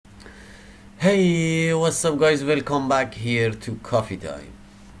Hey, what's up guys? Welcome back here to Coffee Time.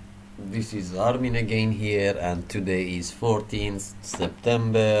 This is Armin again here, and today is 14th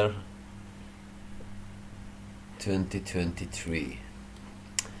September 2023.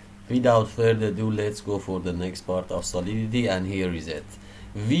 Without further ado, let's go for the next part of Solidity, and here is it.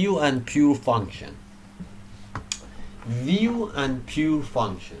 View and pure function. View and pure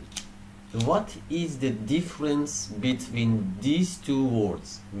function. What is the difference between these two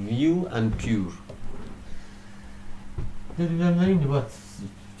words, view and pure? What's the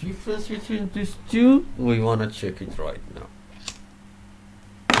difference between these two? We want to check it right now.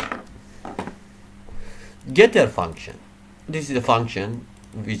 Getter function. This is a function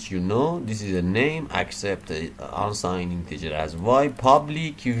which you know. This is a name, accept an unsigned integer as y,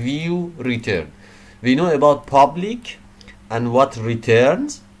 public, view, return. We know about public and what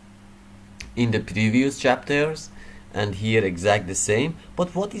returns in the previous chapters, and here exact the same.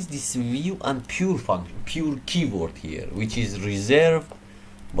 But what is this view and pure function, pure keyword here, which is reserved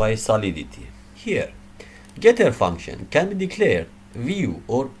by Solidity? Here, getter function can be declared view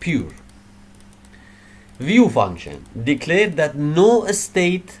or pure. View function declare that no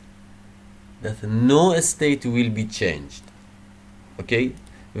state will be changed. Okay,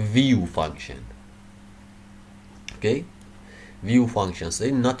 view function. Okay, view function say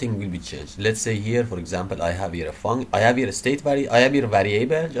nothing will be changed. Let's say here, for example, I have here a state variable. I have here a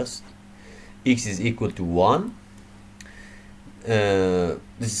variable, just x is equal to 1. This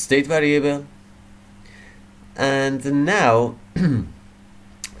is state variable, and now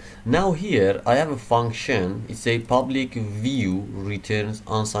now here I have a function. It's a public view returns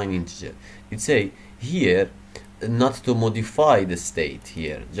unsigned integer. It say here not to modify the state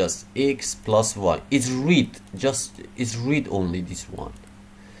here, just x plus y. It's read only this one.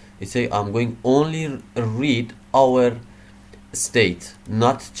 It say I'm going only read our state,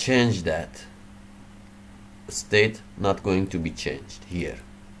 not change that state, not going to be changed here.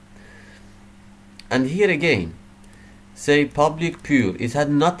 And here again say public pure, it had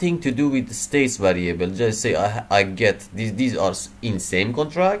nothing to do with the states variable. Just say I get these are in same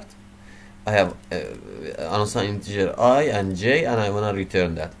contract. I have unsigned integer I and j, and I want to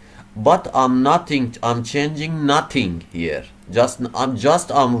return that. But I'm changing nothing here.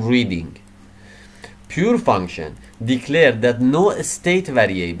 I'm reading. Pure function declare that no state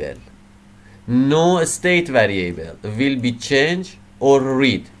variable will be changed or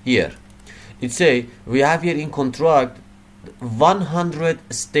read here. It say we have here in contract 100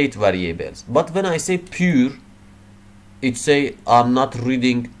 state variables, but when I say pure, it say I'm not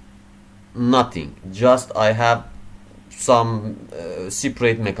reading nothing, just I have some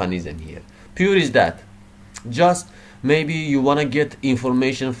separate mechanism here. Pure is that just maybe you want to get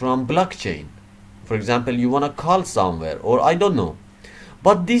information from blockchain, for example, you want to call somewhere, or I don't know.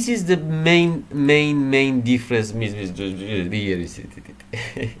 But this is the main difference.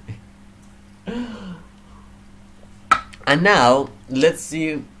 And now let's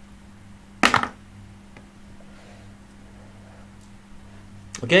see.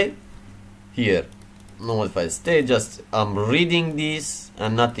 Okay, here no modify state, just I'm reading this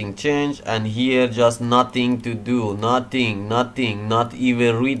and nothing changed, and here just nothing to do, nothing, not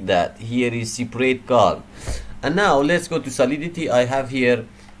even read that. Here is separate call. And now let's go to Solidity. I have here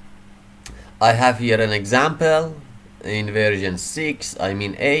an example in version 6, I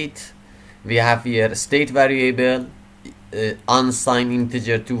mean 8. We have here state variable, unsigned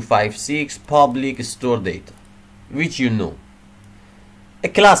integer 256, public store data, which you know. A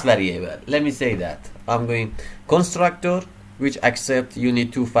class variable, let me say that. I'm going constructor which accept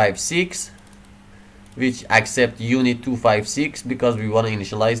unit 256, because we want to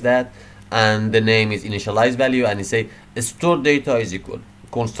initialize that, and the name is initialize value, and it say store data is equal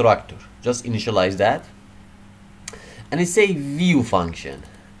constructor, just initialize that. And it say view function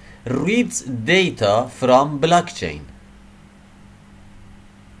reads data from blockchain.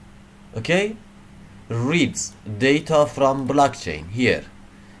 Okay, reads data from blockchain. Here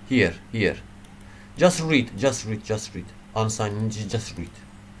just read unsigned, just read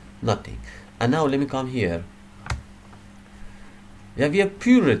nothing. And now let me come here. We have here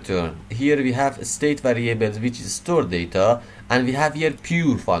pure return. Here we have state variables which is store data, and we have here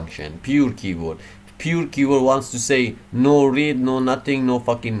pure function, pure keyword. Pure keyword wants to say no read, no nothing, no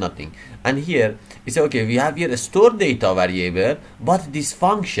fucking nothing. And here it's okay, we have here a store data variable, but this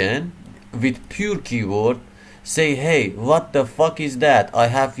function with pure keyword say, hey, what the fuck is that? I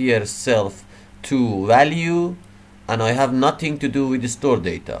have here self to value, and I have nothing to do with the store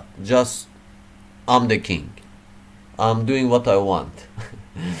data, just I'm the king, I'm doing what I want.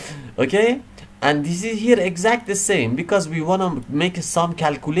 Okay, And this is here exact the same, because we want to make some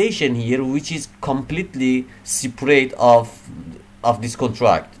calculation here which is completely separate of this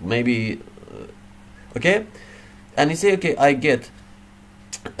contract, maybe okay. And you say, okay, I get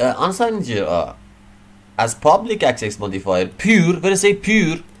unsigned integer as public access modifier pure. When I say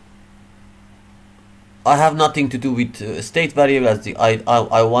pure, I have nothing to do with state variable. As the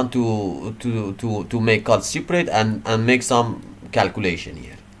I want to make call separate and make some calculation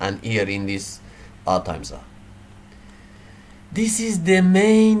here, and here in this times r. This is the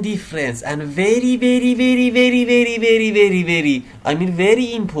main difference, and very I mean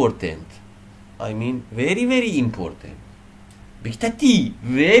very important. I mean very important. Big T,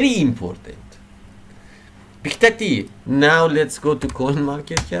 very important. Big T. Now let's go to coin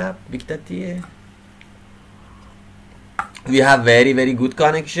market cap. Big T. We have very good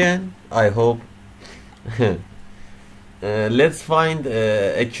connection, I hope. Let's find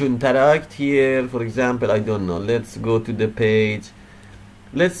a counteract here. For example, I don't know, let's go to the page.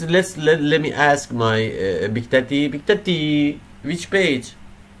 Let me ask my Big T, which page?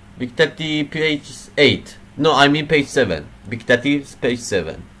 Big T, page 8. No, I mean page 7. Big T is page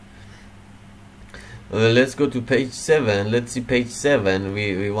 7. Let's go to page 7. Let's see page 7.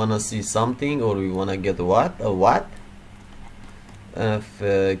 We wanna see something, or we wanna get what? A what?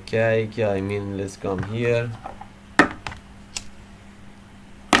 K, I mean, let's come here.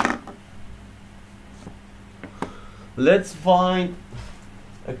 Let's find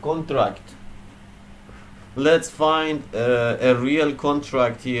a contract. Let's find a real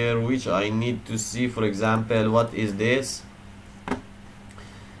contract here, which I need to see. For example, what is this?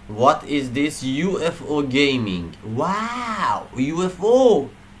 What is this? UFO gaming. Wow, UFO.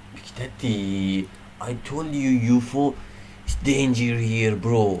 I told you UFO is danger here,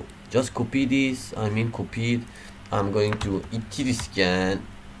 bro. Just copy this. I mean, copy it. I'm going to it scan.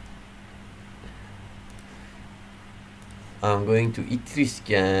 I'm going to it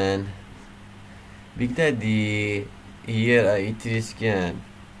scan. Big Daddy, here I it scan.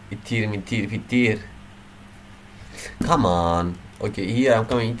 It. Come on. Okay, here I'm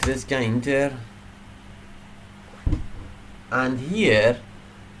coming it scan enter. And here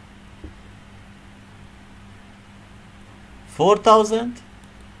 4,000.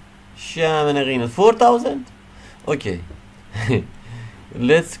 4,000. Okay.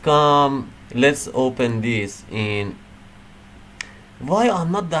 Let's open this in. Why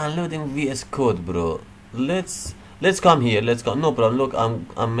I'm not downloading VS Code, bro? Let's come here. Let's come. No problem. Look,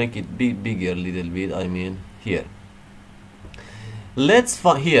 I'm make it bigger a little bit. I mean here. Let's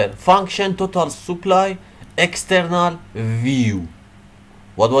here function total supply external view.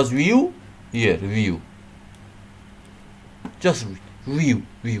 What was view? Here view. Just view.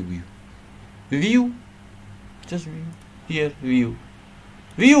 Just view. Here view.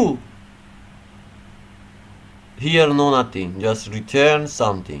 Here no nothing, just return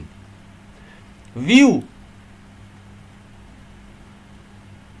something. View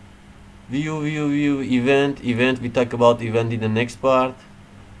event. We talk about event in the next part.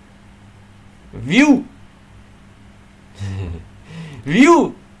 View.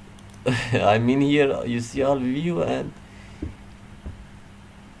 View. I mean here you see all view and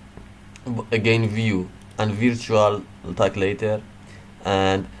again view and virtual. We'll talk later.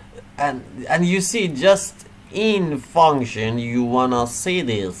 And you see just in function you wanna see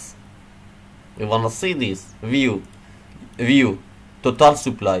this. View total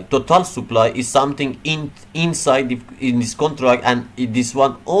supply is something inside in this contract, and this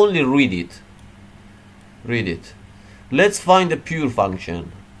one only read it. Let's find a pure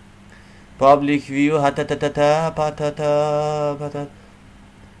function. Public view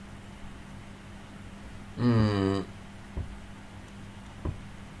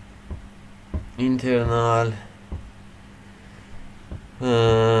internal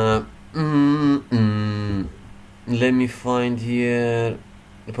let me find here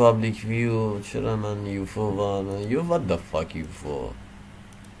public view Chiraman UFO. You what the fuck UFO?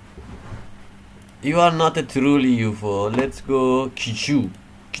 You are not a truly UFO. Let's go Kichu.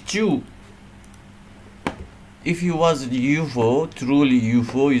 If you was UFO, truly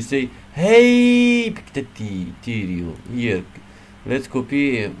UFO, you say hey Tirio. Here let's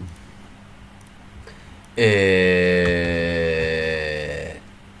copy.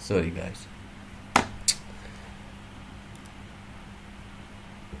 Sorry guys.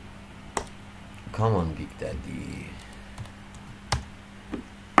 Come on, Big Daddy.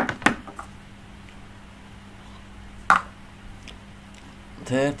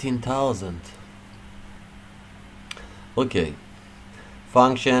 $13,000. Okay.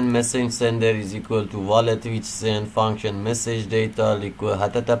 Function message sender is equal to wallet which send function message data equal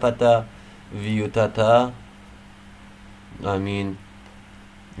hatatapata. view tata. I mean,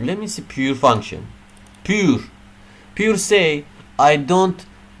 let me see pure function. Pure say I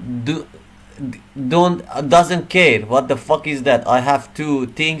doesn't care what the fuck is that. I have two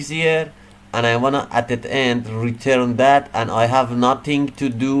things here and I wanna at the end return that, and I have nothing to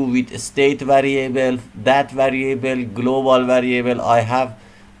do with state variable, that variable, global variable. I have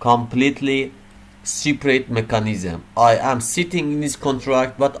completely separate mechanism. I am sitting in this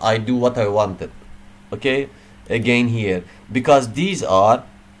contract, but I do what I wanted. Okay, again here, because these are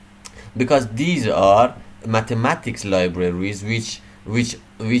mathematics libraries which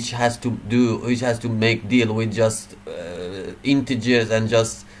has to make deal with just integers and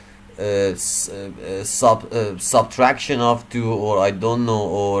just subtraction of two, or I don't know,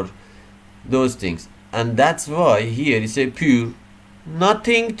 or those things. And that's why here is a pure,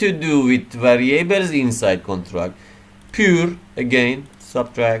 nothing to do with variables inside contract. Pure, again,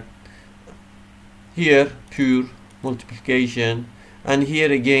 subtract. Here pure multiplication, and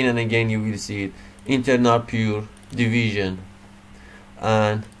here again and again you will see it, internal pure division.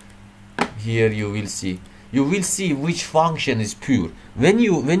 And here you will see which function is pure. When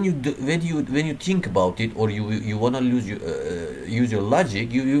you think about it, or you want to use your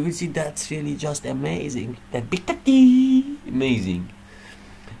logic, you will see that's really just amazing. That big tati amazing,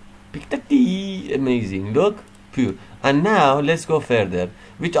 big tati amazing. Look, pure. And now let's go further.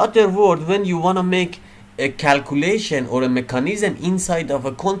 With other words, when you want to make a calculation or a mechanism inside of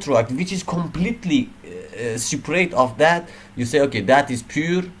a contract which is completely separate of that, you say, okay, that is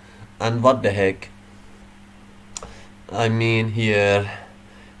pure. And what the heck, I mean, here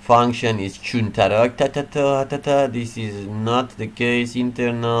function is chuntarak ta. This is not the case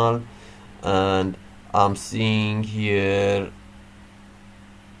internal, and I'm seeing here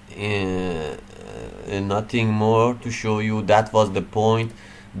nothing more to show you. That was the point,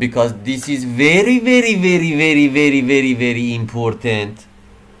 because this is very important.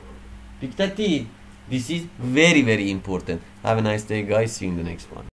 This is very important. Have a nice day, guys. See you in the next one.